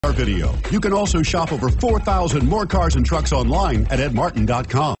our video. You can also shop over 4,000 more cars and trucks online at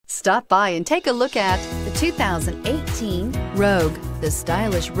edmartin.com. Stop by and take a look at the 2018 Rogue. The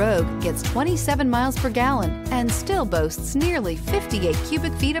stylish Rogue gets 27 miles per gallon and still boasts nearly 58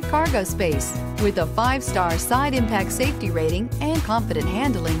 cubic feet of cargo space. With a 5-star side impact safety rating and confident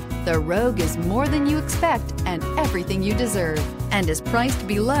handling, the Rogue is more than you expect and everything you deserve, and is priced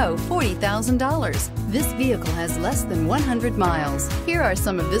below $40,000. This vehicle has less than 100 miles. Here are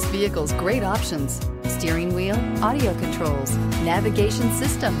some of this vehicle's great options: steering wheel audio controls, navigation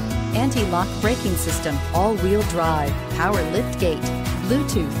system, anti-lock braking system, all-wheel drive, power liftgate,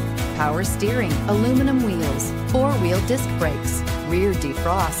 Bluetooth, power steering, aluminum wheels, 4-wheel disc brakes, rear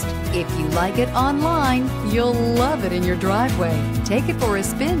defrost. If you like it online, you'll love it in your driveway. Take it for a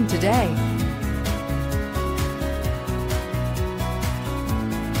spin today.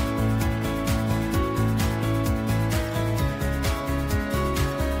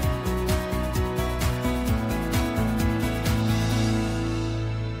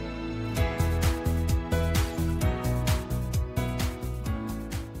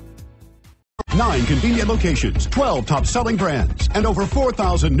 Nine convenient locations, 12 top-selling brands, and over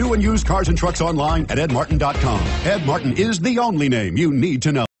 4,000 new and used cars and trucks online at edmartin.com. Ed Martin is the only name you need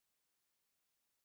to know.